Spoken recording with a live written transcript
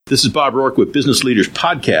This is Bob Rourke with Business Leaders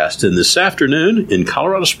Podcast, and this afternoon in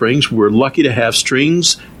Colorado Springs, we're lucky to have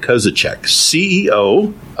Strings Kozacek,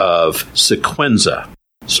 CEO of Sequenza.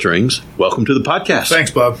 Strings, welcome to the podcast.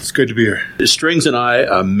 Thanks, Bob. It's good to be here. Strings and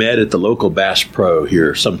I met at the local Bass Pro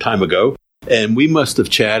here some time ago, and we must have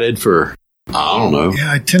chatted for, I don't know.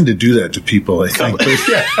 Yeah, I tend to do that to people, I think.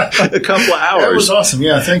 A couple of hours. That was awesome.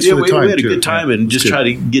 Yeah, thanks for the time. We had a good time and just try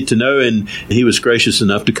to get to know, and he was gracious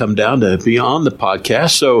enough to come down to be on the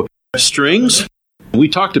podcast. So, Strings, we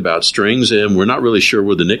talked about Strings, and we're not really sure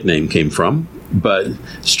where the nickname came from, but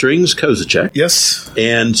Strings Kozacek. Yes.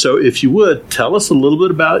 And so, if you would, tell us a little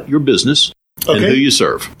bit about your business and who you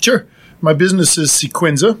serve. Sure. My business is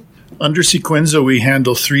Sequenza. Under Sequenza, we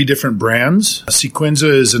handle 3 different brands. Sequenza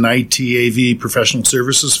is an IT AV professional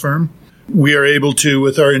services firm. We are able to,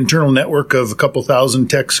 with our internal network of a couple thousand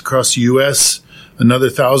techs across the U.S., another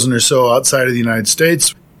 1,000 or so outside of the United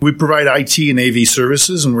States, we provide IT and AV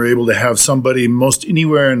services, and we're able to have somebody most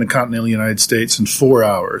anywhere in the continental United States in 4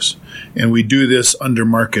 hours. And we do this under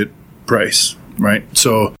market price, right?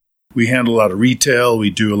 So we handle a lot of retail, we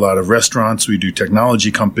do a lot of restaurants, we do technology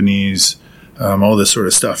companies, all this sort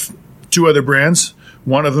of stuff. 2 other brands.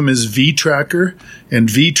 One of them is vTracker, and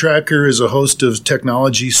vTracker is a host of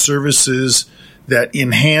technology services that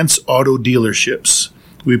enhance auto dealerships.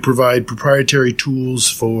 We provide proprietary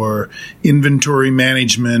tools for inventory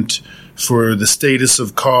management, for the status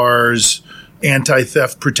of cars,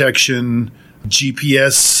 anti-theft protection,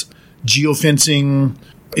 GPS, geofencing,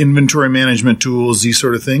 inventory management tools, these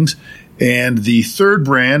sort of things. And the third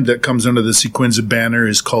brand that comes under the Sequenza banner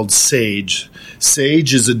is called Sage.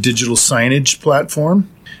 Sage is a digital signage platform.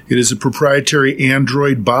 It is a proprietary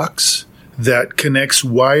Android box that connects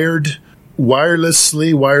wireless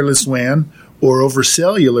WAN, or over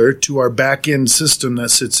cellular to our back-end system that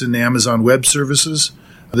sits in Amazon Web Services.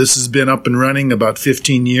 This has been up and running about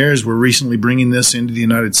 15 years. We're recently bringing this into the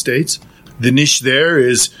United States. The niche there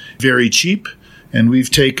is very cheap, and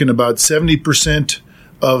we've taken about 70%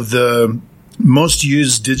 of the most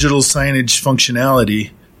used digital signage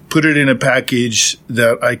functionality, put it in a package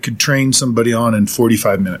that I could train somebody on in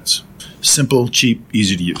 45 minutes. Simple, cheap,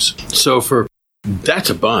 easy to use. So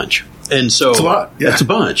that's a bunch. And so it's a lot. Yeah. That's a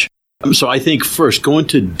bunch. So I think first, going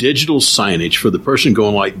to digital signage, for the person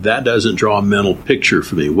going like, that doesn't draw a mental picture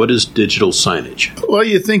for me. What is digital signage? Well,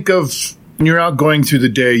 you think of when you're out going through the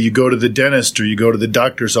day, you go to the dentist or you go to the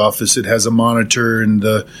doctor's office, it has a monitor in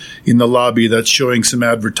the lobby that's showing some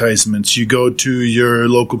advertisements. You go to your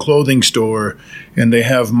local clothing store and they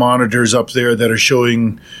have monitors up there that are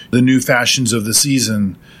showing the new fashions of the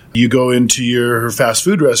season. You go into your fast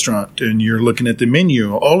food restaurant and you're looking at the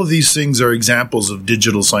menu. All of these things are examples of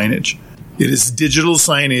digital signage. Digital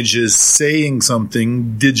signage is saying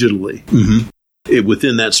something digitally. Mm-hmm.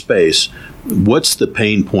 Within that space, what's the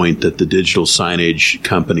pain point that the digital signage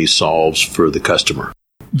company solves for the customer?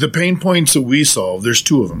 The pain points that we solve, there's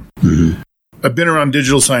 2 of them. Mm-hmm. I've been around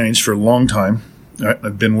digital signage for a long time.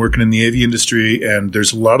 I've been working in the AV industry, and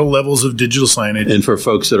there's a lot of levels of digital signage. And for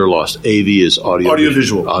folks that are lost, AV is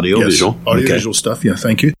audio-visual. Audio-visual stuff, yeah,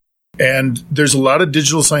 thank you. And there's a lot of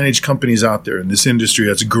digital signage companies out there in this industry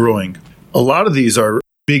that's growing. A lot of these are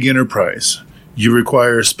big enterprise. You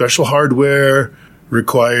require special hardware,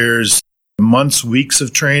 requires months, weeks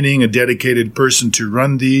of training, a dedicated person to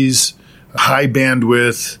run these, high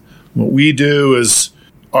bandwidth. What we do is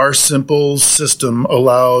our simple system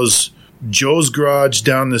allows Joe's garage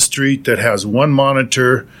down the street that has 1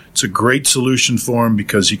 monitor. It's a great solution for him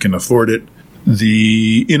because he can afford it.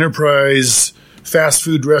 The enterprise fast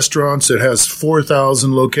food restaurants that has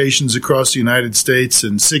 4,000 locations across the United States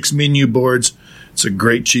and 6 menu boards, it's a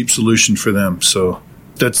great cheap solution for them. So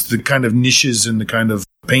that's the kind of niches and the kind of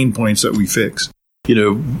pain points that we fix. You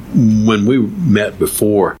know, when we met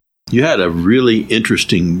before, you had a really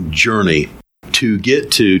interesting journey to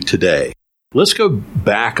get to today. Let's go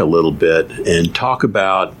back a little bit and talk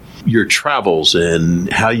about your travels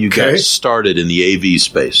and how you got started in the AV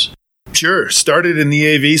space. Sure. Started in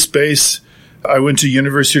the AV space. I went to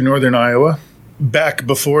University of Northern Iowa. Back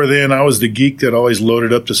before then, I was the geek that always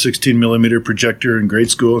loaded up the 16-millimeter projector in grade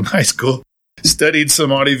school and high school. Studied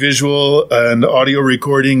some audiovisual and audio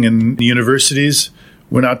recording in universities.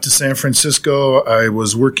 Went out to San Francisco. I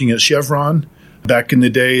was working at Chevron back in the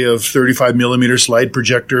day of 35-millimeter slide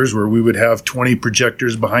projectors, where we would have 20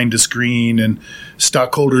 projectors behind a screen and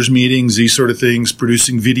stockholders meetings, these sort of things,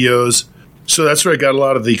 producing videos. So that's where I got a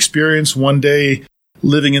lot of the experience. One day,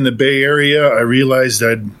 living in the Bay Area, I realized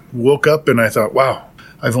I'd woke up and I thought, wow,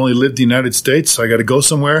 I've only lived in the United States, so I got to go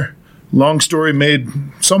somewhere. Long story made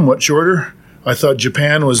somewhat shorter. I thought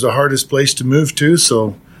Japan was the hardest place to move to,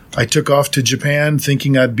 so I took off to Japan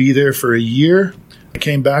thinking I'd be there for a year. I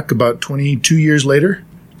came back about 22 years later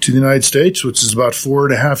to the United States, which is about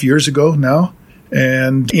 4.5 years ago now.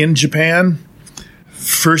 And in Japan,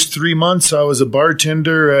 first 3 months, I was a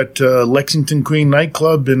bartender at Lexington Queen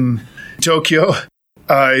nightclub in Tokyo.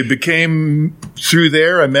 I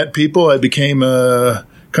met people. I became a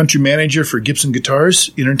country manager for Gibson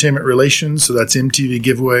Guitars, entertainment relations. So that's MTV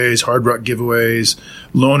giveaways, Hard Rock giveaways,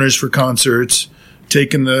 loaners for concerts,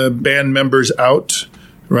 taking the band members out,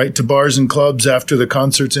 right, to bars and clubs after the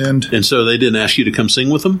concerts end. And so they didn't ask you to come sing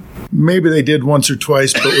with them? Maybe they did once or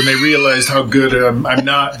twice, but when they realized how good I'm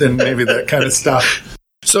not, then maybe that kind of stopped.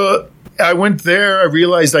 So I went there. I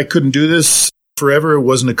realized I couldn't do this forever. It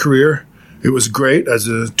wasn't a career. It was great as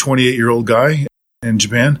a 28-year-old guy in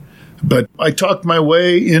Japan. But I talked my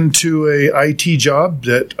way into a IT job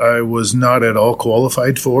that I was not at all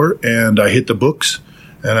qualified for, and I hit the books.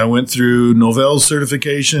 And I went through Novell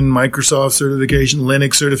certification, Microsoft certification,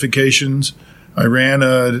 Linux certifications. I ran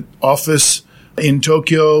an office in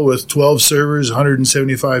Tokyo with 12 servers,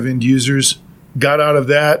 175 end users. Got out of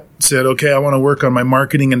that, said, okay, I want to work on my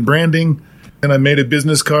marketing and branding. And I made a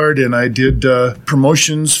business card, and I did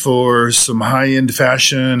promotions for some high-end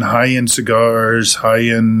fashion, high-end cigars,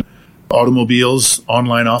 high-end automobiles,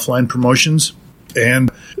 online, offline promotions.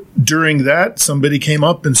 And during that, somebody came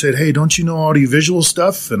up and said, hey, don't you know audiovisual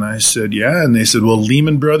stuff? And I said, yeah. And they said, well,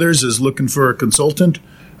 Lehman Brothers is looking for a consultant.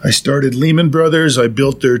 I started Lehman Brothers. I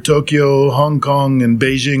built their Tokyo, Hong Kong, and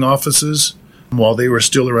Beijing offices while they were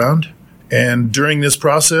still around. And during this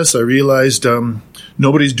process, I realized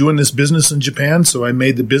nobody's doing this business in Japan. So I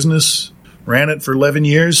made the business, ran it for 11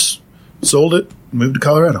 years, sold it, moved to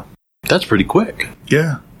Colorado. That's pretty quick.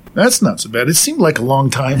 Yeah, that's not so bad. It seemed like a long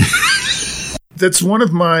time. That's one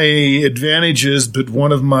of my advantages, but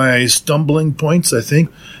one of my stumbling points, I think,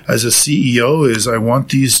 as a CEO is I want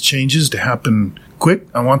these changes to happen quick.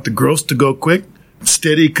 I want the growth to go quick.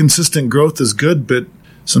 Steady, consistent growth is good, but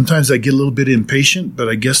sometimes I get a little bit impatient, but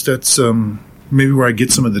I guess that's maybe where I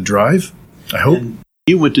get some of the drive, I hope. And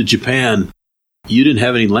you went to Japan. You didn't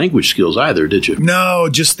have any language skills either, did you? No,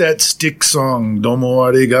 just that stick song, Domo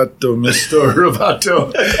arigato, Mr.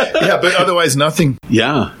 Roboto. Yeah, but otherwise nothing.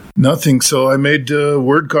 Yeah. Nothing. So I made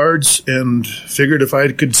word cards and figured if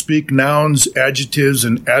I could speak nouns, adjectives,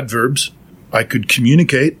 and adverbs, I could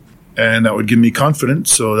communicate, and that would give me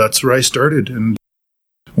confidence. So that's where I started. And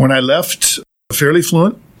when I left, fairly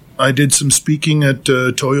fluent. I did some speaking at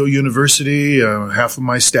Toyo University. Half of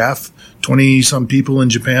my staff, 20-some people in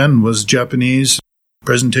Japan, was Japanese.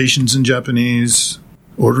 Presentations in Japanese,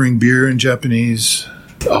 ordering beer in Japanese.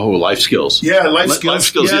 Oh, life skills. Yeah, life skills. Life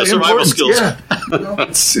skills, yeah, survival skills. Yeah.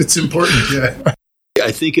 It's important, yeah.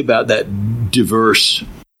 I think about that diverse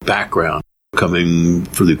background coming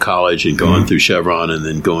through college and going through Chevron and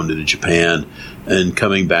then going to Japan and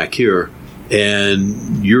coming back here.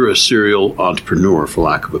 And you're a serial entrepreneur, for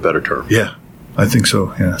lack of a better term. Yeah, I think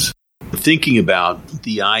so, yes. Thinking about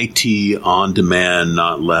the IT on-demand,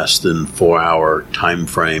 not less than 4-hour time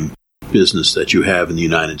frame business that you have in the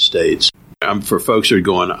United States. For folks who are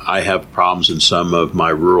going, I have problems in some of my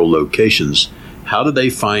rural locations. How do they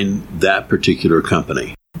find that particular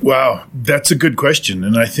company? Wow, that's a good question.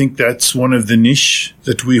 And I think that's one of the niche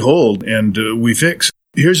that we hold and we fix.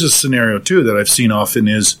 Here's a scenario, too, that I've seen often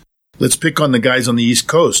is, let's pick on the guys on the East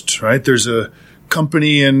Coast, right? There's a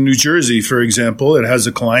company in New Jersey, for example, that has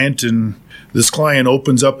a client, and this client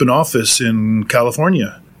opens up an office in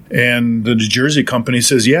California. And the New Jersey company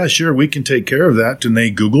says, yeah, sure, we can take care of that. And they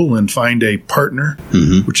Google and find a partner,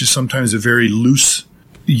 which is sometimes a very loose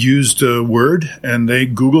used word. And they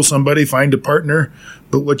Google somebody, find a partner.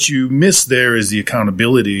 But what you miss there is the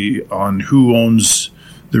accountability on who owns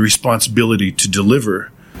the responsibility to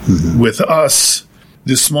deliver. With us,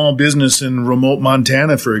 this small business in remote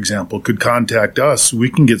Montana, for example, could contact us. We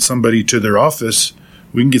can get somebody to their office.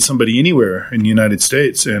 We can get somebody anywhere in the United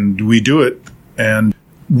States, and we do it. And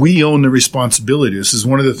we own the responsibility. This is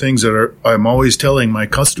one of the things that I'm always telling my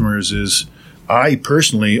customers is I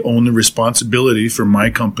personally own the responsibility for my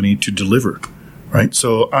company to deliver, right?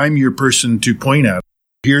 So I'm your person to point at.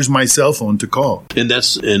 Here's my cell phone to call. And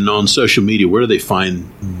on social media, where do they find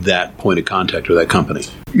that point of contact or that company?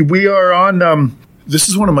 We are on, this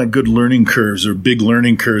is one of my good learning curves or big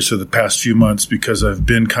learning curves for the past few months because I've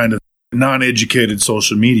been kind of non-educated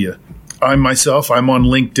social media. I'm on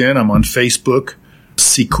LinkedIn. I'm on Facebook.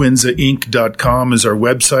 Sequenzainc.com is our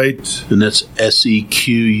website. And that's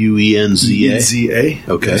SEQUENZA?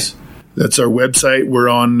 ZA. Okay. Yes. That's our website. We're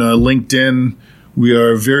on LinkedIn. We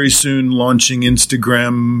are very soon launching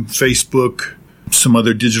Instagram, Facebook, some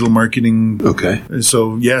other digital marketing. Okay.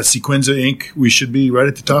 So, Sequenza Inc., we should be right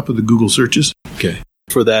at the top of the Google searches. Okay.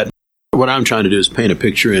 For that, what I'm trying to do is paint a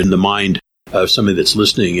picture in the mind of somebody that's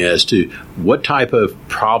listening as to what type of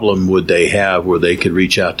problem would they have where they could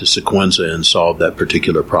reach out to Sequenza and solve that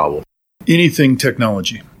particular problem. Anything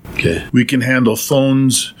technology. Okay. We can handle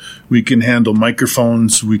phones, we can handle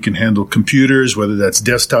microphones, we can handle computers, whether that's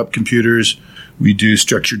desktop computers. We do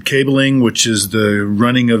structured cabling, which is the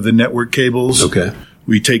running of the network cables. Okay.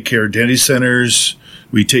 We take care of data centers.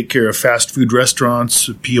 We take care of fast food restaurants,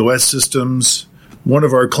 POS systems. One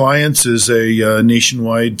of our clients is a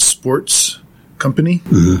nationwide sports company.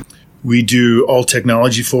 Mm-hmm. We do all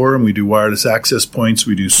technology for them. We do wireless access points.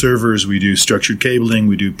 We do servers. We do structured cabling.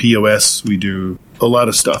 We do POS. We do a lot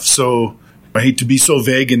of stuff. So I hate to be so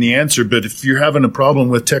vague in the answer, but if you're having a problem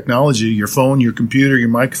with technology, your phone, your computer, your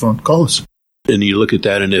microphone, call us. And you look at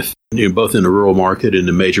that, and if you're both in the rural market and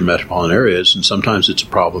the major metropolitan areas, and sometimes it's a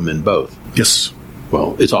problem in both. Yes.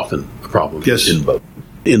 Well, it's often a problem yes. in both.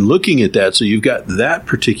 In looking at that, so you've got that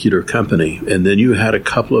particular company, and then you had a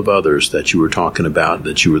couple of others that you were talking about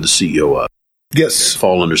that you were the CEO of. Yes.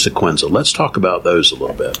 Fall under Sequenza. Let's talk about those a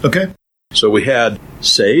little bit. Okay. So we had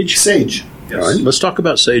Sage. Sage. Yes. All right. Let's talk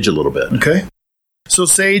about Sage a little bit. Okay. So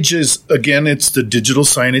Sage is, again, it's the digital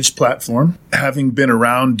signage platform. Having been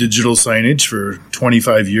around digital signage for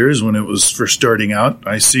 25 years when it was first starting out,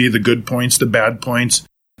 I see the good points, the bad points.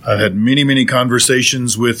 I've had many, many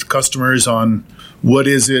conversations with customers on what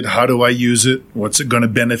is it, how do I use it, what's it going to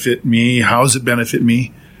benefit me, how does it benefit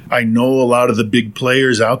me. I know a lot of the big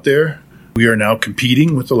players out there. We are now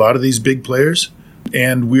competing with a lot of these big players,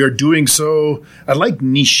 and we are doing so. I like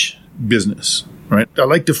niche business, right? I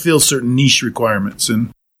like to fill certain niche requirements.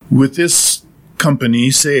 And with this company,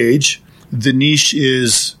 Sage, the niche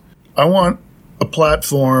is I want a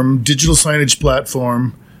platform, digital signage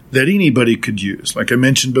platform, that anybody could use. Like I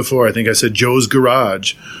mentioned before, I think I said Joe's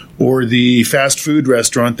Garage or the fast food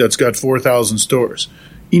restaurant that's got 4,000 stores.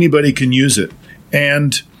 Anybody can use it.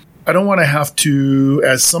 And I don't want to have to,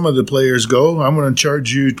 as some of the players go, I'm going to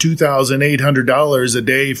charge you $2,800 a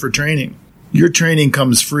day for training. Your training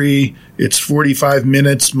comes free. It's 45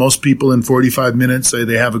 minutes. Most people in 45 minutes say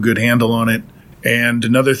they have a good handle on it. And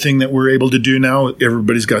another thing that we're able to do now,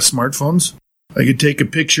 everybody's got smartphones. I could take a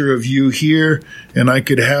picture of you here, and I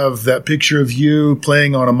could have that picture of you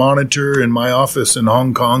playing on a monitor in my office in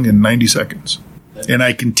Hong Kong in 90 seconds. And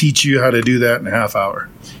I can teach you how to do that in a half hour.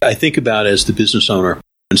 I think about it as the business owner.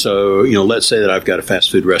 And so, let's say that I've got a fast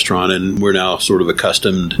food restaurant, and we're now sort of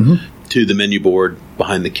accustomed to the menu board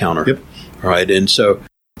behind the counter. Yep. All right. And so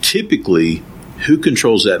typically, who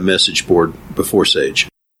controls that message board before Sage?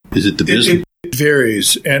 Is it the business? It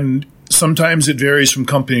varies. And sometimes it varies from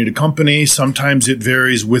company to company. Sometimes it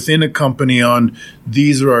varies within a company on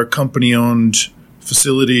these are our company-owned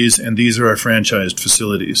facilities and these are our franchised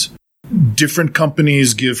facilities. Different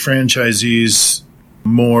companies give franchisees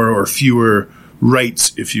more or fewer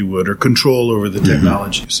rights, if you would, or control over the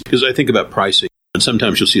technologies. Because I think about pricing, and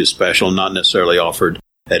sometimes you'll see a special not necessarily offered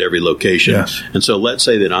at every location. Yes. And so let's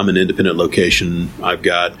say that I'm an independent location. I've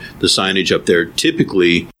got the signage up there.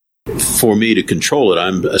 Typically, for me to control it,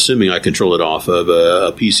 I'm assuming I control it off of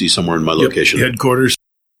a PC somewhere in my location. Headquarters.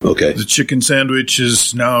 Okay. The chicken sandwich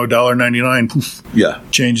is now $1.99. Poof. Yeah.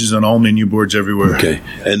 Changes on all menu boards everywhere. Okay.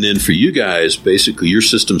 And then for you guys, basically your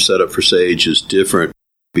system setup for Sage is different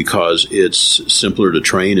because it's simpler to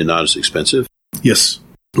train and not as expensive? Yes.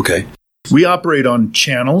 Okay. We operate on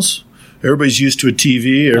channels. Everybody's used to a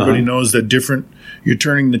TV. Everybody knows that you're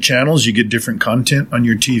turning the channels, you get different content on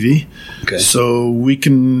your TV. Okay. So we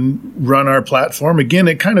can run our platform. Again,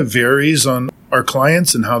 it kind of varies on our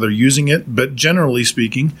clients and how they're using it. But generally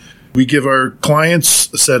speaking, we give our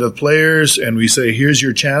clients a set of players and we say, here's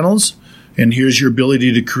your channels and here's your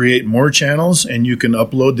ability to create more channels. And you can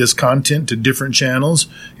upload this content to different channels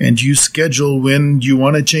and you schedule when you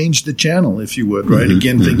want to change the channel, if you would, right?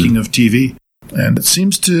 Again, thinking of TV. And it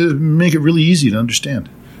seems to make it really easy to understand.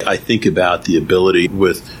 I think about the ability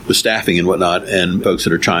with staffing and whatnot and folks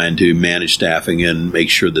that are trying to manage staffing and make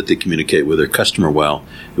sure that they communicate with their customer well.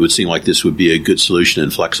 It would seem like this would be a good solution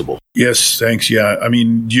and flexible. Yes, thanks. Yeah. I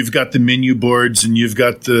mean, you've got the menu boards and you've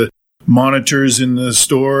got the monitors in the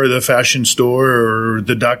store, the fashion store or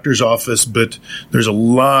the doctor's office, but there's a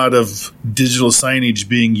lot of digital signage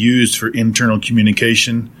being used for internal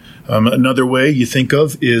communication. Another way you think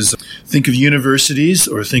of universities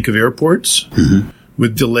or think of airports.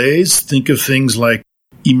 With delays, think of things like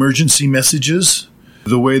emergency messages.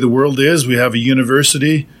 The way the world is, we have a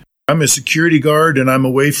university. I'm a security guard and I'm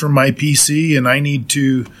away from my PC and I need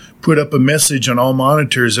to put up a message on all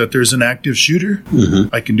monitors that there's an active shooter.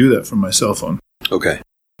 I can do that from my cell phone. Okay.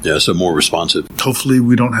 Yeah, so more responsive. Hopefully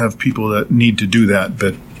we don't have people that need to do that,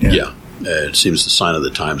 but Yeah. It seems the sign of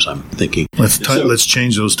the times, I'm thinking. Let's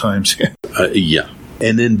change those times. Yeah.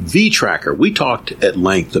 And then vTracker. We talked at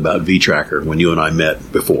length about vTracker when you and I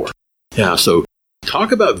met before. Yeah, so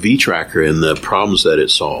talk about vTracker and the problems that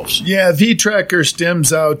it solves. Yeah, vTracker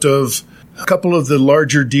stems out of a couple of the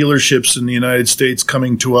larger dealerships in the United States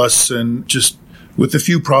coming to us and just with a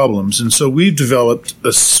few problems. And so we've developed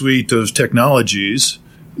a suite of technologies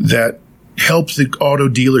that help the auto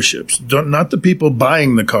dealerships, not the people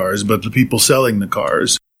buying the cars, but the people selling the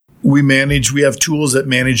cars. We have tools that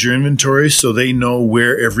manage your inventory so they know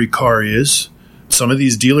where every car is. Some of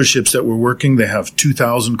these dealerships that we're working, they have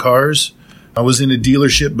 2,000 cars. I was in a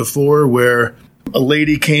dealership before where a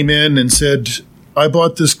lady came in and said, I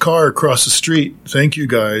bought this car across the street. Thank you,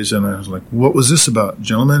 guys. And I was like, what was this about,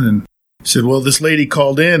 gentlemen? And he said, well, this lady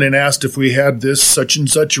called in and asked if we had this such and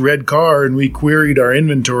such red car, and we queried our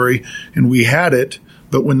inventory, and we had it.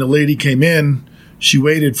 But when the lady came in, she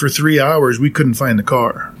waited for 3 hours. We couldn't find the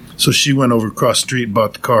car. So she went over across the street,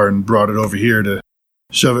 bought the car, and brought it over here to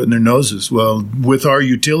shove it in their noses. Well, with our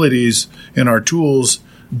utilities and our tools,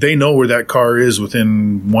 they know where that car is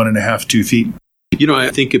within 1.5, 2 feet. You know,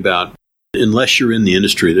 I think about, unless you're in the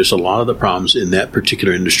industry, there's a lot of the problems in that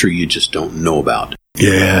particular industry you just don't know about.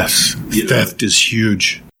 Yes. Theft is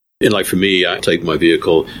huge. And like for me, I take my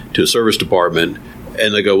vehicle to a service department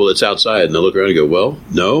and they go, well, it's outside. And they look around and go, well,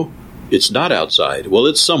 no, it's not outside. Well,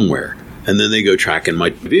 it's somewhere. And then they go tracking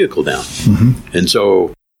my vehicle down. Mm-hmm. And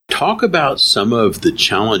so talk about some of the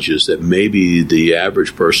challenges that maybe the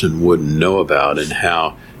average person wouldn't know about and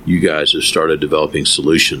how you guys have started developing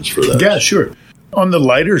solutions for those. Yeah, sure. On the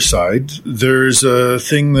lighter side, there's a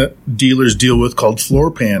thing that dealers deal with called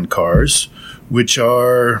floor plan cars, which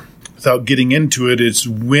are, without getting into it, it's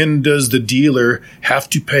when does the dealer have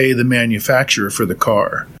to pay the manufacturer for the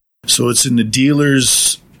car? So it's in the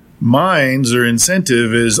dealer's minds or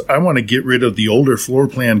incentive is, I want to get rid of the older floor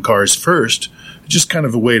plan cars first, just kind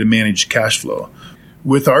of a way to manage cash flow.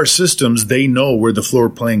 With our systems, they know where the floor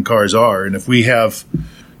plan cars are. And if we have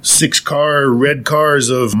 6 red cars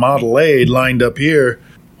of Model A lined up here,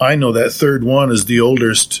 I know that third one is the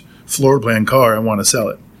oldest floor plan car. I want to sell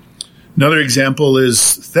it. Another example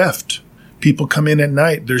is theft. People come in at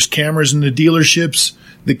night. There's cameras in the dealerships.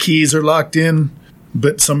 The keys are locked in,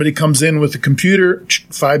 but somebody comes in with a computer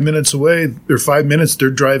 5 minutes away, or 5 minutes, they're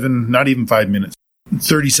driving, not even 5 minutes,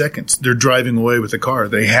 30 seconds. They're driving away with the car.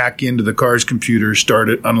 They hack into the car's computer, start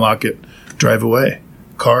it, unlock it, drive away.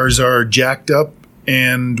 Cars are jacked up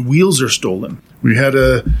and wheels are stolen. We had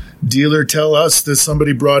a dealer tell us that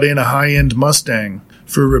somebody brought in a high-end Mustang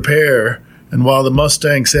for repair, and while the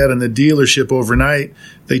Mustang sat in the dealership overnight,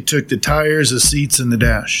 they took the tires, the seats, and the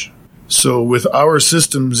dash. So with our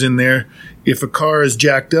systems in there, if a car is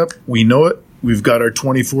jacked up, we know it. We've got our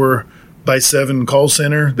 24/7 call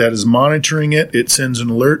center that is monitoring it. It sends an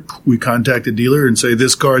alert. We contact the dealer and say,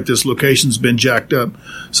 this car at this location's been jacked up.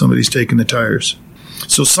 Somebody's taken the tires.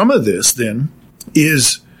 So some of this then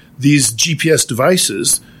is these GPS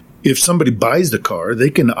devices. If somebody buys the car, they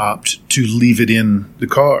can opt to leave it in the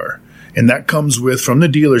car. And that comes from the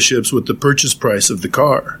dealerships with the purchase price of the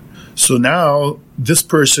car. So now this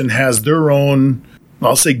person has their own,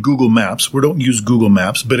 I'll say Google Maps. We don't use Google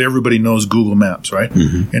Maps, but everybody knows Google Maps, right?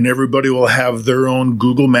 Mm-hmm. And everybody will have their own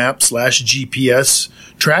Google Maps /GPS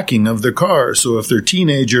tracking of their car. So if their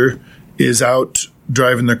teenager is out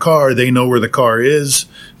driving their car, they know where the car is.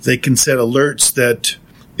 They can set alerts that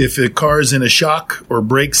if a car is in a shock or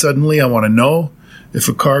brakes suddenly, I want to know. If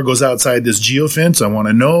a car goes outside this geofence, I want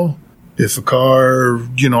to know. If a car,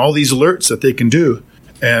 all these alerts that they can do.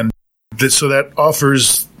 And so that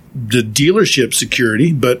offers the dealership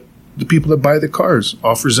security, but the people that buy the cars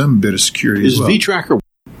offers them a bit of security as well. Is vTracker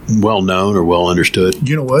well known or well understood?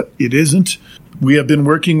 You know what? It isn't. We have been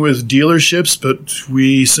working with dealerships, but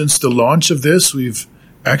since the launch of this, we've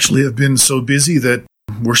actually have been so busy that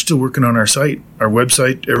we're still working on our site, our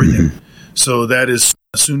website, everything. Mm-hmm. So that is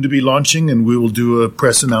soon to be launching, and we will do a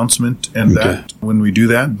press announcement and that when we do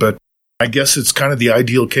that. But I guess it's kind of the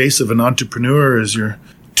ideal case of an entrepreneur is you're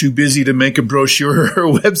too busy to make a brochure or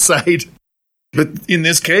a website. But in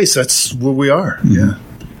this case, that's where we are. Mm-hmm. Yeah.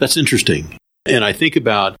 That's interesting. And I think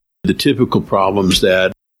about the typical problems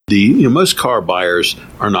that most car buyers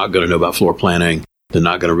are not going to know about floor planning. They're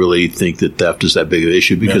not going to really think that theft is that big of an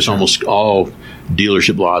issue because almost all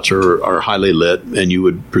dealership lots are highly lit and you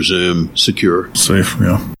would presume secure. Safe,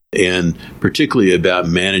 yeah. And particularly about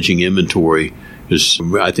managing inventory.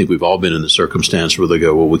 I think we've all been in the circumstance where they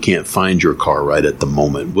go, well, we can't find your car right at the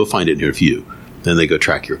moment. We'll find it near you. Then they go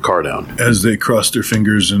track your car down. As they cross their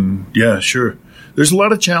fingers and, yeah, sure. there's a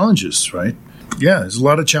lot of challenges, right? Yeah, there's a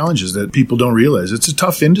lot of challenges that people don't realize. It's a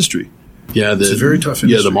tough industry. Yeah, it's a very tough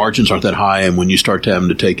industry. Yeah, the margins aren't that high, and when you start having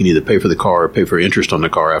to take and either pay for the car or pay for interest on the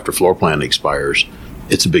car after floor plan expires,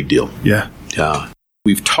 it's a big deal. Yeah.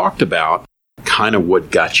 We've talked about kind of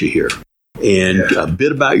what got you here and a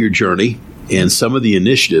bit about your journey and some of the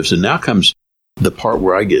initiatives, and now comes the part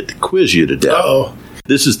where I get to quiz you to death. Uh-oh.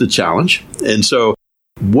 This is the challenge. And so,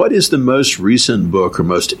 what is the most recent book or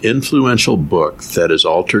most influential book that has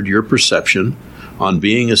altered your perception on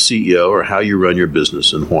being a CEO or how you run your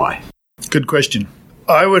business, and why? Good question.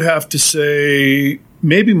 I would have to say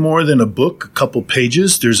maybe more than a book, a couple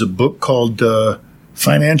pages. There's a book called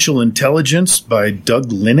Financial Intelligence by Doug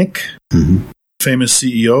Linnick, famous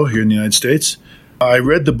CEO here in the United States. I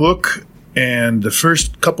read the book, and the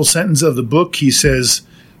first couple sentences of the book, he says,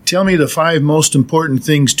 tell me the 5 most important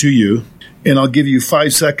things to you, and I'll give you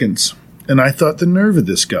 5 seconds. And I thought, the nerve of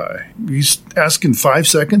this guy. He's asking 5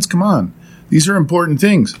 seconds? Come on. These are important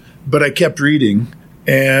things. But I kept reading,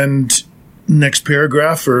 and next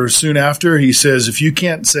paragraph or soon after, he says, if you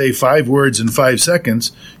can't say 5 words in 5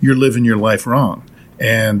 seconds, you're living your life wrong.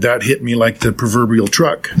 And that hit me like the proverbial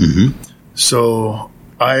truck. So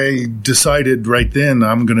I decided right then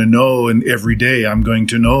I'm going to know, and every day I'm going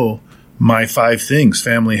to know my 5 things: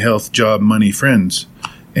 family, health, job, money, friends.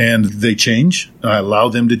 And they change. I allow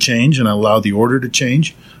them to change, and I allow the order to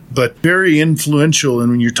change. But very influential. And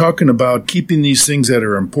when you're talking about keeping these things that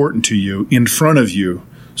are important to you in front of you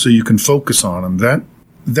so you can focus on them,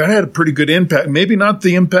 that had a pretty good impact. Maybe not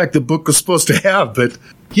the impact the book was supposed to have, but...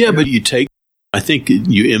 Yeah, but I think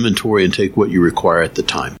you inventory and take what you require at the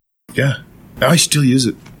time. Yeah. I still use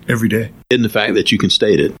it every day. And the fact that you can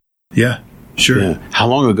state it. Yeah, sure. Yeah. How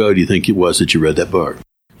long ago do you think it was that you read that book?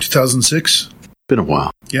 2006. Been a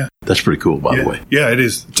while. Yeah. That's pretty cool, by the way. Yeah, it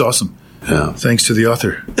is. It's awesome. Yeah. Thanks to the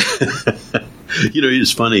author.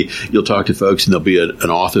 It's funny. You'll talk to folks, and there'll be an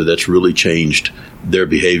author that's really changed their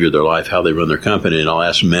behavior, their life, how they run their company. And I'll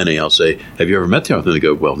ask many, I'll say, have you ever met the author? And they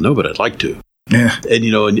go, well, no, but I'd like to. Yeah. And,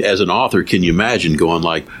 and as an author, can you imagine going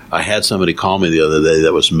like, I had somebody call me the other day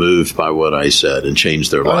that was moved by what I said and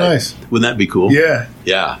changed their life. Nice. Wouldn't that be cool? Yeah.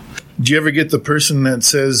 Yeah. Do you ever get the person that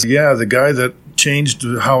says, yeah, the guy that changed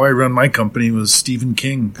how I run my company was Stephen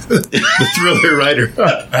King, the thriller writer?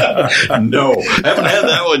 No, I haven't had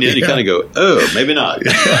that one yet. You kind of go, oh, maybe not.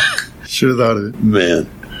 Should have thought of it. Man,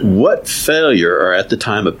 what failure or at the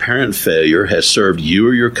time apparent failure has served you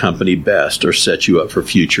or your company best or set you up for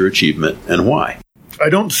future achievement, and why? I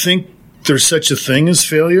don't think there's such a thing as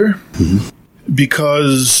failure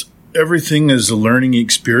because everything is a learning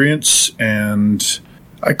experience, and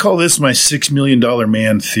I call this my $6 million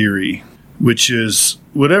man theory, which is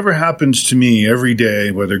whatever happens to me every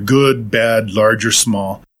day, whether good, bad, large, or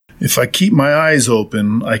small, if I keep my eyes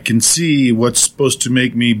open, I can see what's supposed to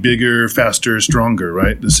make me bigger, faster, stronger,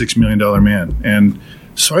 right? The $6 million man. And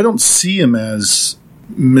so I don't see them as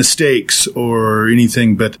mistakes or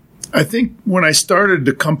anything, but I think when I started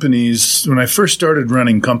the companies, when I first started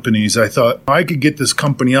running companies, I thought I could get this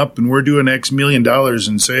company up and we're doing X million dollars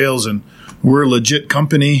in sales and we're a legit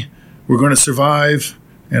company. We're going to survive.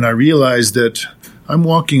 And I realized that I'm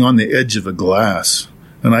walking on the edge of a glass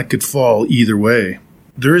and I could fall either way.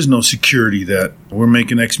 There is no security that we're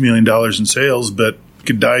making X million dollars in sales, but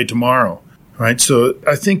could die tomorrow, right? So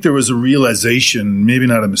I think there was a realization, maybe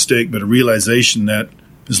not a mistake, but a realization that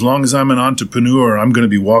as long as I'm an entrepreneur, I'm going to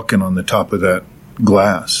be walking on the top of that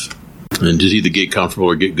glass. And just either get comfortable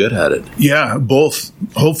or get good at it. Yeah, both.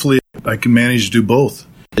 Hopefully I can manage to do both.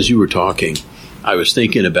 As you were talking, I was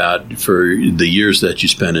thinking about for the years that you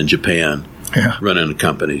spent in Japan running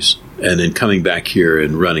companies and then coming back here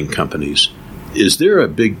and running companies. Is there a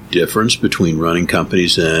big difference between running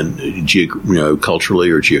companies and culturally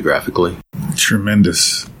or geographically?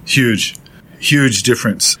 Tremendous. Huge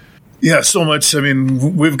difference. Yeah, so much. I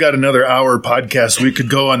mean, we've got another hour podcast. We could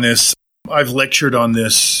go on this. I've lectured on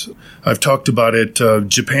this. I've talked about it.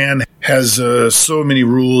 Japan has so many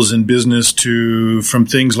rules in business from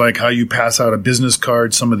things like how you pass out a business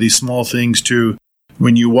card, some of these small things to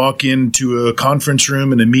when you walk into a conference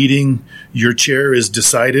room in a meeting, your chair is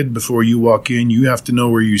decided before you walk in. You have to know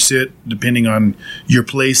where you sit depending on your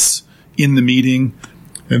place in the meeting.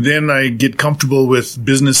 And then I get comfortable with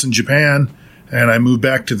business in Japan and I move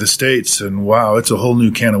back to the States and wow, it's a whole new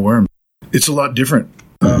can of worms. It's a lot different.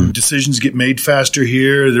 Decisions get made faster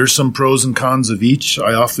here. There's some pros and cons of each.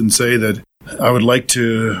 I often say that I would like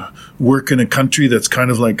to work in a country that's kind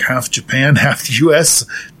of like half Japan, half the U.S.,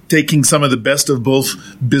 taking some of the best of both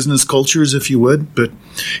business cultures, if you would.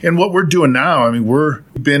 And what we're doing now, I mean,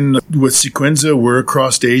 we've been with Sequenza, we're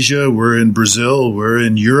across Asia, we're in Brazil, we're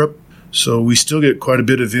in Europe, So we still get quite a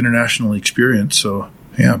bit of international experience. So,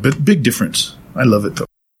 yeah, but big difference. I love it, though.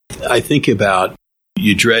 I think about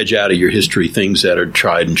you dredge out of your history things that are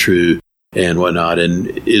tried and true and whatnot.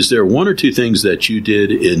 And is there one or two things that you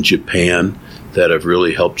did in Japan that have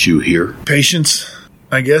really helped you here? Patience,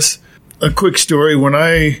 I guess. A quick story. When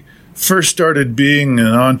I first started being an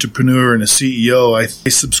entrepreneur and a CEO, I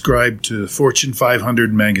subscribed to Fortune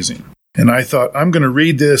 500 magazine. And I thought, I'm going to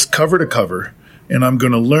read this cover to cover, and I'm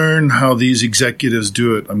going to learn how these executives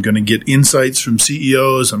do it. I'm going to get insights from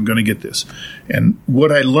CEOs. I'm going to get this. And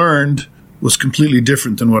what I learned was completely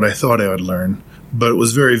different than what I thought I would learn, but it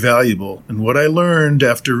was very valuable. And what I learned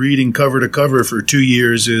after reading cover to cover for 2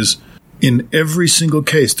 years is in every single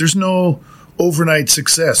case, there's no overnight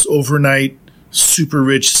success, overnight super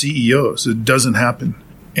rich CEOs. It doesn't happen.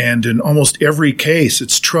 And in almost every case,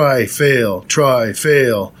 it's try, fail, try,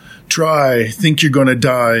 think you're going to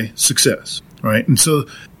die, success, right? And so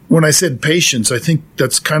when I said patience, I think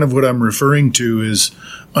that's kind of what I'm referring to is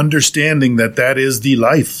understanding that that is the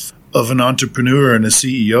life of an entrepreneur and a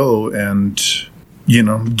CEO and, you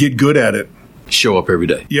know, get good at it. Show up every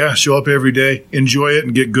day. Yeah, show up every day, enjoy it,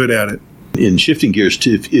 and get good at it. In shifting gears,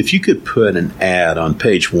 too, if you could put an ad on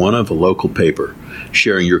page 1 of a local paper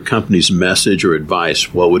sharing your company's message or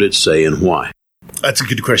advice, what would it say and why? That's a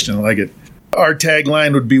good question. I like it. Our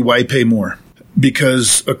tagline would be, why pay more?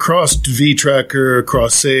 Because across vTracker,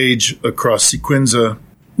 across Sage, across Sequenza,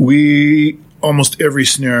 almost every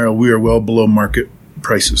scenario, we are well below market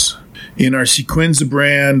prices. In our Sequenza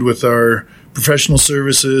brand with our professional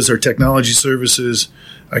services, our technology services,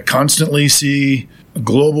 I constantly see a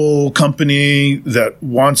global company that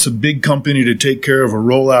wants a big company to take care of a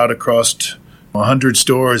rollout across 100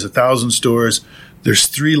 stores, 1,000 stores. There's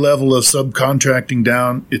 3 levels of subcontracting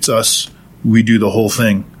down. It's us. We do the whole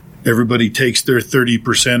thing. Everybody takes their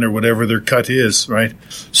 30% or whatever their cut is, right?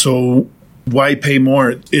 So why pay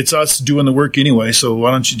more? It's us doing the work anyway, so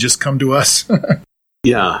why don't you just come to us?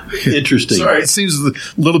 Yeah, interesting. Sorry, it seems a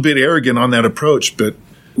little bit arrogant on that approach, but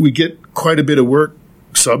we get quite a bit of work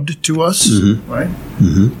subbed to us, right?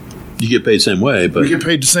 Mm-hmm. You get paid the same way, but we get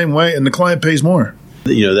paid the same way, and the client pays more.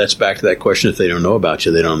 You know, that's back to that question: if they don't know about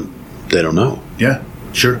you, they don't know. Yeah,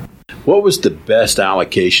 sure. What was the best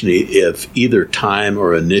allocation of either time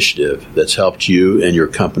or initiative that's helped you and your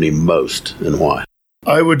company most, and why?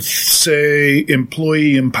 I would say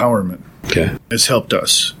employee empowerment Okay. has helped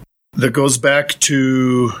us. That goes back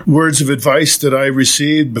to words of advice that I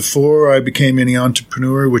received before I became any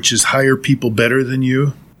entrepreneur, which is hire people better than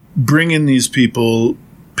you. Bring in these people,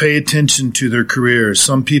 pay attention to their careers.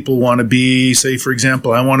 Some people want to be, say, for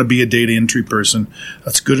example, I want to be a data entry person.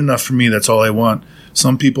 That's good enough for me. That's all I want.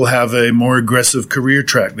 Some people have a more aggressive career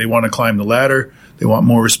track. They want to climb the ladder. They want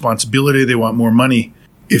more responsibility. They want more money.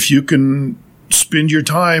 If you can spend your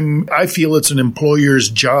time, I feel it's an employer's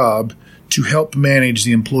job to help manage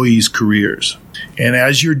the employees' careers. And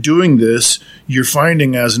as you're doing this, you're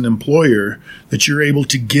finding as an employer that you're able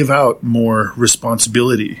to give out more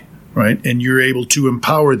responsibility, right? And you're able to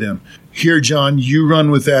empower them. Here, John, you run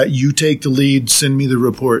with that. You take the lead. Send me the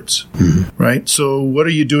reports, right? So what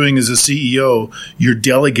are you doing as a CEO? You're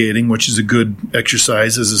delegating, which is a good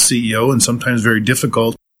exercise as a CEO and sometimes very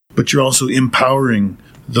difficult, but you're also empowering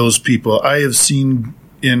those people. I have seen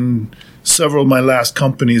in several of my last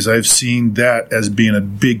companies, I've seen that as being a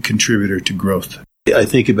big contributor to growth. I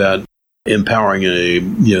think about empowering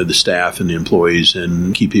the staff and the employees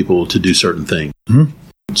and key people to do certain things.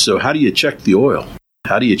 Mm-hmm. So how do you check the oil?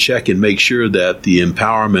 How do you check and make sure that the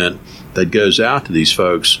empowerment that goes out to these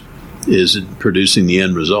folks is producing the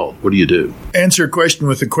end result? What do you do? Answer a question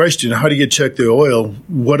with a question. How do you check the oil?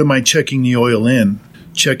 What am I checking the oil in?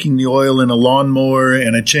 Checking the oil in a lawnmower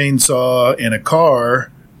and a chainsaw and a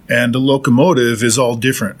car and a locomotive is all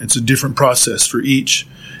different. It's a different process for each.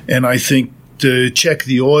 And I think to check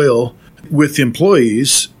the oil with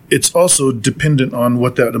employees, it's also dependent on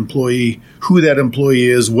what that employee, who that employee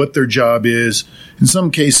is, what their job is. In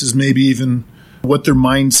some cases, maybe even what their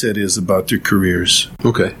mindset is about their careers.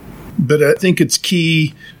 Okay. But I think it's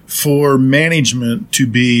key for management to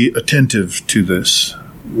be attentive to this.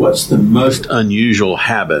 What's the most unusual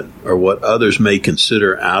habit or what others may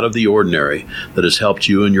consider out of the ordinary that has helped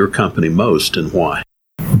you and your company most, and why?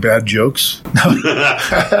 Bad jokes.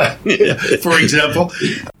 For example,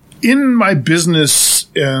 in my business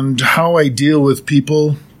and how I deal with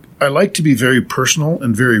people, I like to be very personal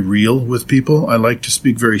and very real with people. I like to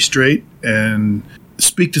speak very straight and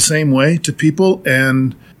speak the same way to people.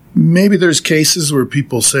 And maybe there's cases where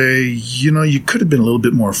people say, you could have been a little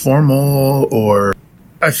bit more formal, or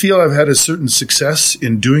I feel I've had a certain success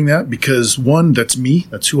in doing that because, one, that's me.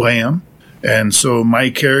 That's who I am. And so my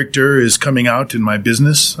character is coming out in my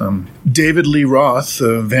business. David Lee Roth,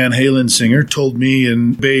 a Van Halen singer, told me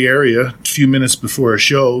in Bay Area a few minutes before a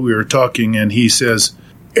show, we were talking, and he says,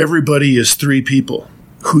 everybody is three people: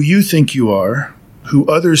 who you think you are, who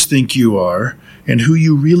others think you are, and who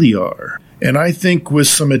you really are. And I think with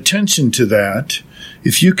some attention to that,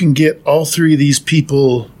 if you can get all three of these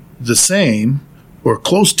people the same or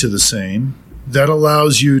close to the same, that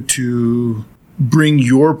allows you to bring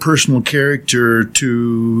your personal character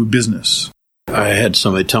to business. I had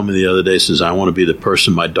somebody tell me the other day, says, I want to be the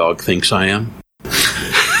person my dog thinks I am. And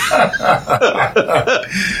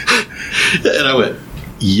I went,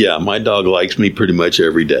 yeah, my dog likes me pretty much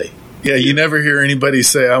every day. Yeah, you never hear anybody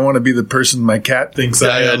say, I want to be the person my cat thinks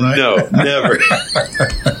I am, right? No, never.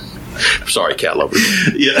 Sorry, cat lovers.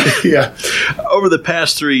 Yeah. Over the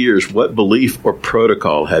past 3 years, what belief or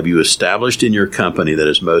protocol have you established in your company that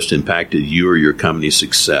has most impacted you or your company's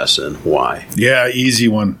success, and why? Yeah, easy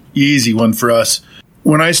one. Easy one for us.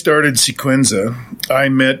 When I started Sequenza, I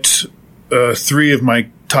met three of my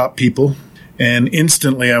top people, and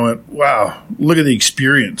instantly I went, wow, look at the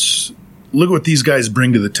experience. Look what these guys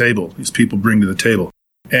bring to the table, these people bring to the table.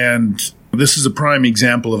 And this is a prime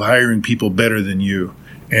example of hiring people better than you.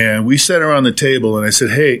 And we sat around the table and I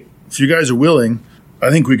said, hey, if you guys are willing,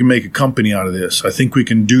 I think we can make a company out of this. I think we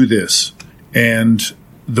can do this. And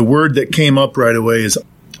the word that came up right away is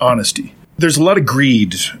honesty. There's a lot of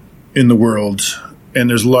greed in the world, and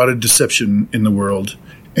there's a lot of deception in the world.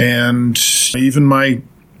 And even my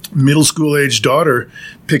middle school age daughter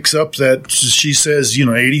picks up that she says,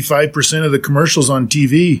 85% of the commercials on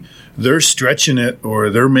TV, they're stretching it, or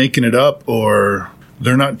they're making it up, or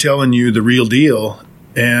they're not telling you the real deal.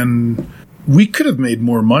 And we could have made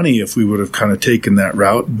more money if we would have kind of taken that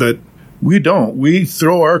route, but we don't. We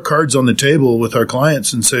throw our cards on the table with our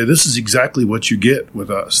clients and say, this is exactly what you get with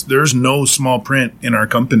us. There's no small print in our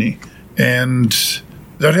company. And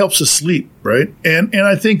that helps us sleep, right? And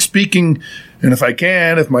I think speaking, and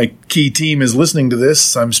if my key team is listening to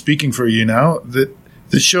this, I'm speaking for you now, that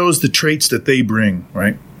shows the traits that they bring,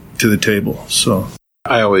 right, to the table. So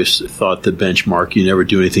I always thought the benchmark, you never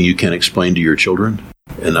do anything you can't explain to your children.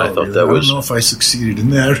 And I thought that was... I don't know if I succeeded in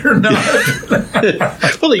that or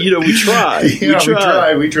not. Well, we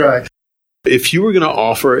try. We try. If you were going to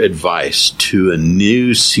offer advice to a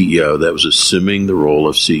new CEO that was assuming the role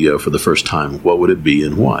of CEO for the first time, what would it be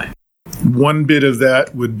and why? One bit of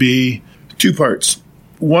that would be two parts.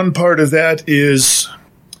 One part of that is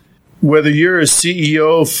whether you're a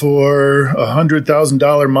CEO for a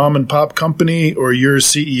 $100,000 mom and pop company or you're a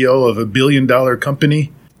CEO of $1 billion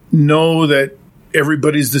company, know that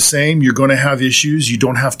everybody's the same. You're going to have issues. You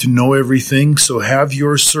don't have to know everything. So have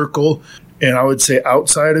your circle, and I would say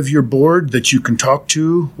outside of your board, that you can talk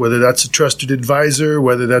to, whether that's a trusted advisor,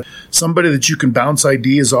 whether that's somebody that you can bounce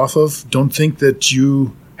ideas off of. Don't think that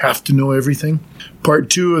you have to know everything. Part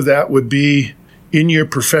two of that would be in your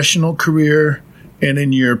professional career and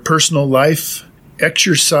in your personal life,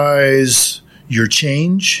 exercise your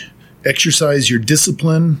change, exercise your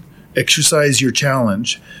discipline, exercise your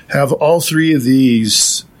challenge. Have all three of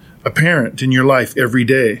these apparent in your life every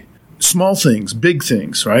day. Small things, big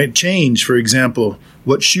things, right? Change, for example.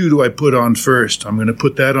 What shoe do I put on first? I'm going to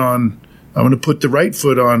put that on. I'm going to put the right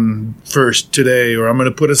foot on first today, or I'm going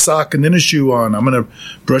to put a sock and then a shoe on. I'm going to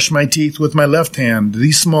brush my teeth with my left hand.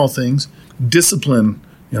 These small things. Discipline.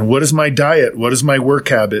 What is my diet? What is my work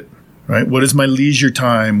habit? Right? What is my leisure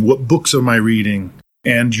time? What books am I reading?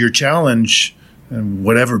 And your challenge, and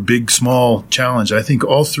whatever big, small challenge. I think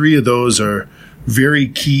all three of those are very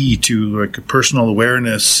key to like personal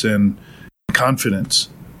awareness and confidence,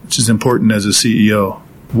 which is important as a CEO.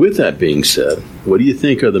 With that being said, what do you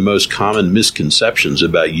think are the most common misconceptions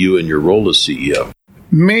about you and your role as CEO?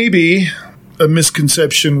 Maybe a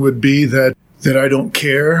misconception would be that I don't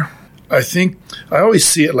care. I think I always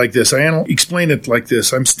see it like this. I explain it like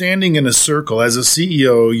this. I'm standing in a circle. As a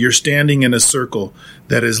CEO, you're standing in a circle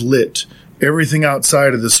that is lit. Everything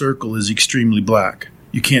outside of the circle is extremely black.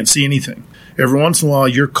 You can't see anything. Every once in a while,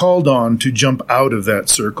 you're called on to jump out of that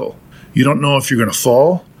circle. You don't know if you're going to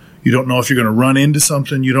fall. You don't know if you're going to run into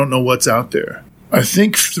something. You don't know what's out there. I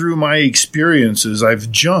think through my experiences,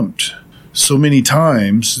 I've jumped so many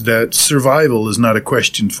times that survival is not a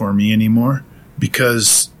question for me anymore,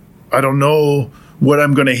 because I don't know what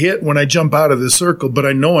I'm going to hit when I jump out of the circle, but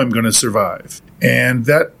I know I'm going to survive. And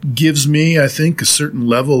that gives me, I think, a certain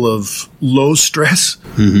level of low stress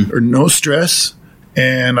or no stress.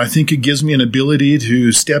 And I think it gives me an ability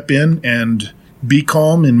to step in and be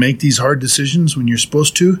calm and make these hard decisions when you're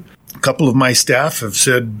supposed to. A couple of my staff have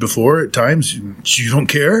said before at times, you don't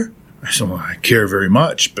care? I said, well, I care very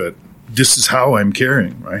much, but this is how I'm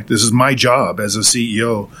caring, right? This is my job as a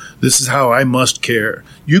CEO. This is how I must care.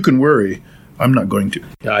 You can worry. I'm not going to.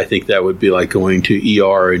 Yeah, I think that would be like going to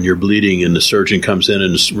ER and you're bleeding and the surgeon comes in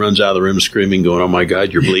and runs out of the room screaming, going, "Oh my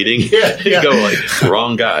God, you're bleeding." You go like,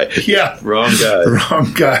 wrong guy. Wrong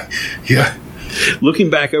guy. Yeah. Looking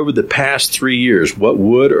back over the past 3 years, what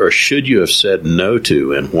would or should you have said no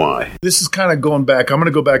to and why? This is kind of going back. I'm going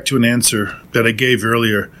to go back to an answer that I gave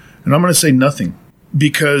earlier, and I'm going to say nothing.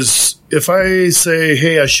 Because if I say,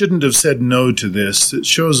 hey, I shouldn't have said no to this, it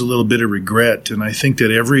shows a little bit of regret. And I think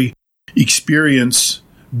that every experience,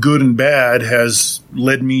 good and bad, has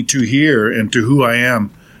led me to here and to who I am.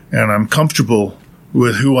 And I'm comfortable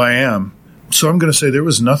with who I am. So I'm going to say there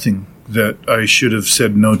was nothing that I should have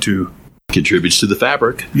said no to. Contributes to the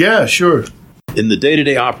fabric. Yeah, sure. In the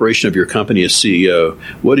day-to-day operation of your company as CEO,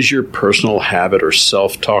 what is your personal habit or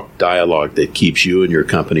self-talk dialogue that keeps you and your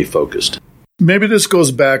company focused? Maybe this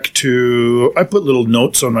goes back to, I put little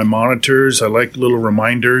notes on my monitors. I like little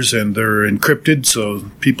reminders, and they're encrypted, so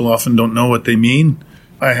people often don't know what they mean.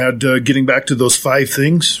 I had getting back to those 5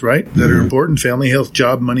 things, right, that are important: family, health,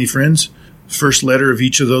 job, money, friends. First letter of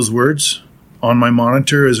each of those words on my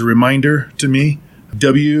monitor as a reminder to me.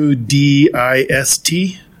 WDIST,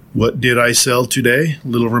 what did I sell today?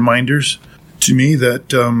 Little reminders to me that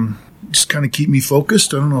just kind of keep me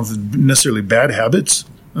focused. I don't know if it's necessarily bad habits.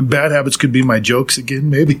 Bad habits could be my jokes again,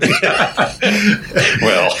 maybe.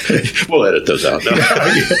 Well, we'll edit those out.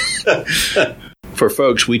 No. For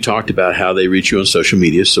folks, we talked about how they reach you on social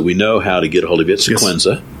media, so we know how to get a hold of you at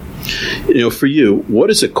Sequenza. Yes. For you, what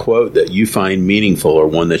is a quote that you find meaningful or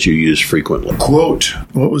one that you use frequently? Quote.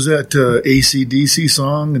 What was that AC/DC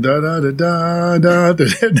song? Da, da, da, da, da,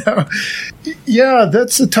 da, da. Yeah,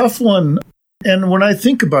 that's a tough one. And when I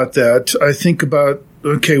think about that, I think about,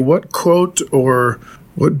 okay, what quote or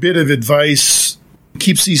what bit of advice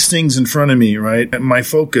keeps these things in front of me, right? And my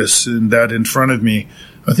focus and that in front of me.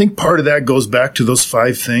 I think part of that goes back to those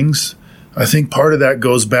 5 things. I think part of that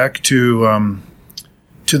goes back to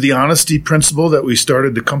the honesty principle that we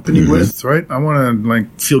started the company with, right? I want to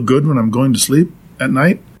feel good when I'm going to sleep at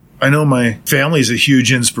night. I know my family is a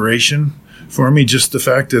huge inspiration for me, just the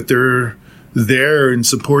fact that they're there and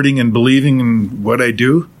supporting and believing in what I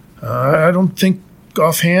do. I don't think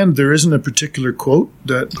offhand there isn't a particular quote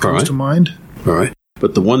that comes to mind. All right.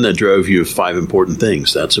 But the one that drove you 5 important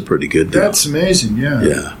things, that's a pretty good deal. That's amazing, yeah.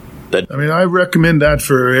 Yeah. I recommend that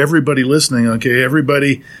for everybody listening, okay?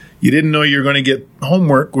 Everybody, you didn't know you're going to get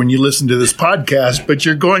homework when you listen to this podcast, but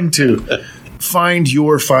you're going to find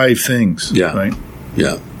your 5 things, right?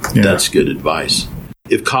 Yeah. That's good advice.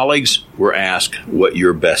 If colleagues were asked what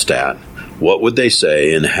you're best at, what would they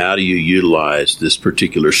say, and how do you utilize this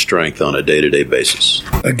particular strength on a day-to-day basis?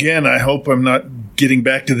 Again, I hope I'm not getting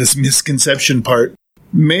back to this misconception part.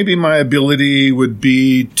 Maybe my ability would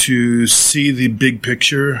be to see the big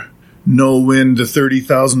picture, know when the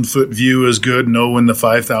 30,000-foot view is good, know when the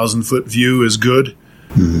 5,000-foot view is good.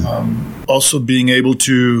 Also being able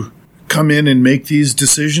to come in and make these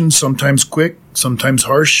decisions, sometimes quick, sometimes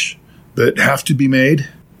harsh, that have to be made,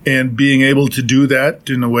 and being able to do that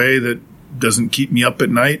in a way that doesn't keep me up at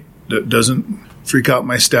night, that doesn't freak out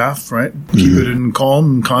my staff, right? Keep it in a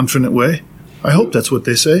calm and confident way. I hope that's what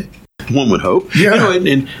they say. One would hope. Yeah.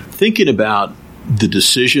 And thinking about the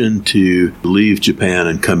decision to leave Japan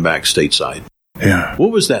and come back stateside. Yeah.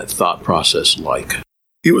 What was that thought process like?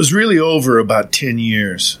 It was really over about 10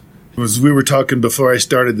 years. As we were talking before I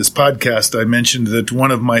started this podcast, I mentioned that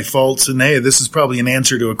one of my faults, and hey, this is probably an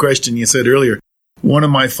answer to a question you said earlier. One of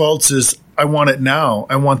my faults is I want it now.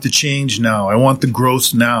 I want the change now. I want the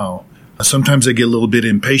growth now. Sometimes I get a little bit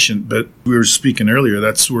impatient, but we were speaking earlier,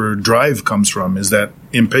 that's where drive comes from, is that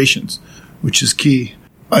impatience, which is key.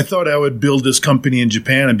 I thought I would build this company in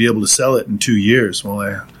Japan and be able to sell it in 2 years. Well,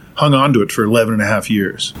 I hung on to it for 11 and a half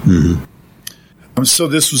years. So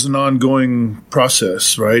this was an ongoing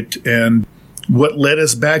process, right? And what led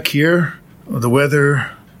us back here, the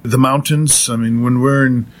weather, the mountains. I mean, when we're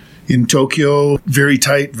in Tokyo, very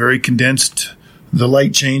tight, very condensed. The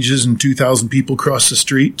light changes and 2,000 people cross the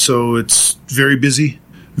street. So it's very busy,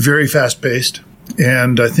 very fast-paced.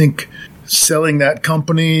 And I think selling that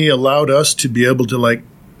company allowed us to be able to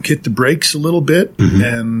hit the brakes a little bit.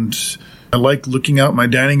 And I like looking out my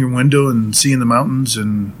dining room window and seeing the mountains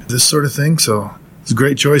and this sort of thing. So it's a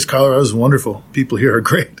great choice. Colorado's wonderful. People here are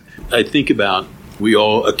great. I think about we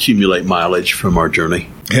all accumulate mileage from our journey.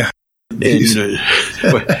 Yeah.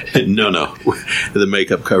 And, no. The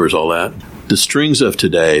makeup covers all that. The Strings of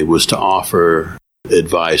today was to offer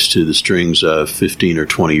advice to the Strings of 15 or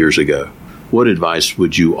 20 years ago. What advice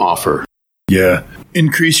would you offer? Yeah.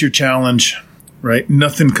 Increase your challenge. right?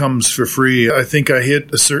 Nothing comes for free. I think I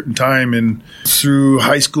hit a certain time through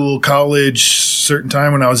high school, college, certain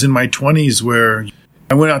time when I was in my 20s where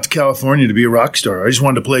I went out to California to be a rock star. I just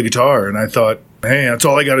wanted to play guitar, and I thought, hey, that's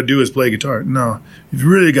all I got to do is play guitar. No, you've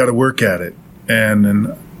really got to work at it.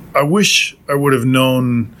 And I wish I would have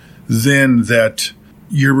known then that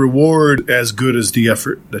your reward as good as the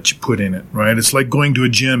effort that you put in it, right? It's like going to a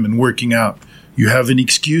gym and working out. You have an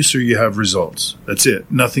excuse or you have results. That's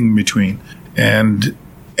it. Nothing in between. And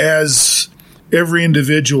as every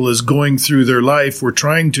individual is going through their life, we're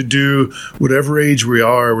trying to do whatever age we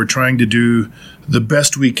are. We're trying to do the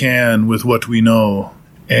best we can with what we know.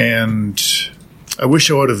 And I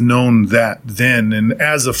wish I would have known that then. And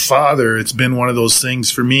as a father, it's been one of those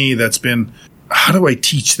things for me that's been, how do I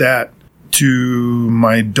teach that to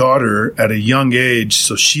my daughter at a young age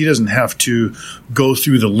so she doesn't have to go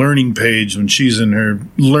through the learning page when she's in her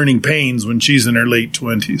learning pains when she's in her late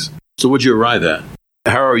 20s. So what'd you arrive at?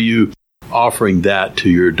 How are you offering that to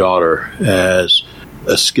your daughter as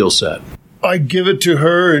a skill set? I give it to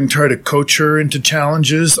her and try to coach her into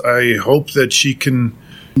challenges. I hope that she can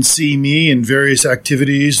see me in various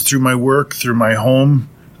activities through my work, through my home,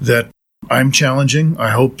 that I'm challenging.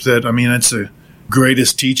 I hope that, it's the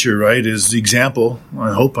greatest teacher, right, is the example.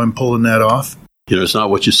 I hope I'm pulling that off. It's not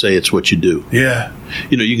what you say, it's what you do. Yeah.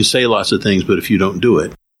 You can say lots of things, but if you don't do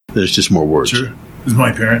it, then it's just more words. Sure. It's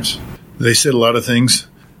my parents. They said a lot of things.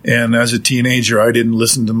 And as a teenager, I didn't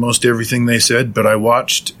listen to most everything they said, but I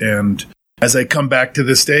watched. And as I come back to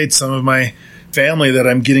the States, some of my family that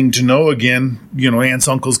I'm getting to know again, aunts,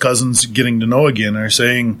 uncles, cousins, getting to know again, are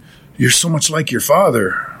saying, you're so much like your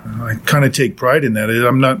father. I kind of take pride in that.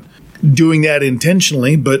 I'm not doing that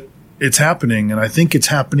intentionally, but it's happening. And I think it's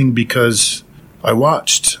happening because I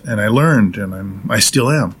watched and I learned, and I still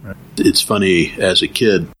am. It's funny, as a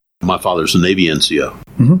kid, my father's a Navy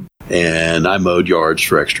NCO, and I mowed yards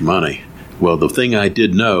for extra money. Well, the thing I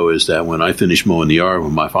did know is that when I finished mowing the yard,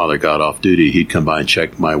 when my father got off duty, he'd come by and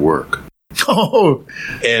check my work. Oh,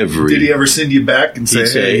 did he ever send you back and say,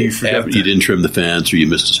 hey, you didn't trim the fence or you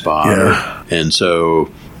missed a spot? Yeah. And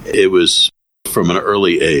so it was from an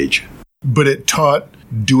early age. But it taught,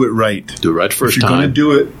 do it right. Do it right first time. If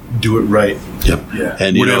you're going to do it right. Yep. Yeah.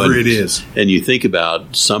 And whatever it is. And you think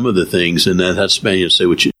about some of the things, and that's Spanish, say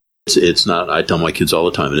what you, it's not, I tell my kids all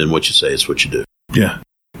the time, and then what you say, it's what you do. Yeah.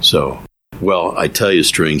 So, well, I tell you,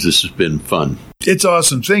 Strings, this has been fun. It's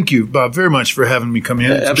awesome. Thank you, Bob, very much for having me come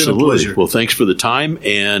in. It's absolutely. been a pleasure. Well, thanks for the time.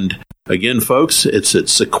 And again, folks, it's at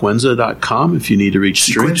Sequenza.com if you need to reach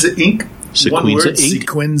Strings. Sequenza Inc. Sequenza Inc.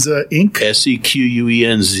 Sequenza Inc.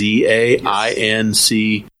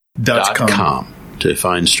 SEQUENZAINC.com to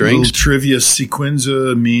find Strings. Little trivia,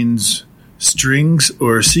 Sequenza means strings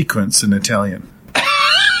or sequence in Italian.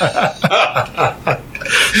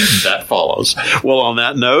 That follows. Well, on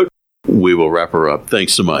that note, we will wrap her up.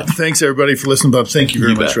 Thanks so much. Thanks, everybody, for listening, Bob. Thank you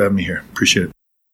very much for having me here. Appreciate it.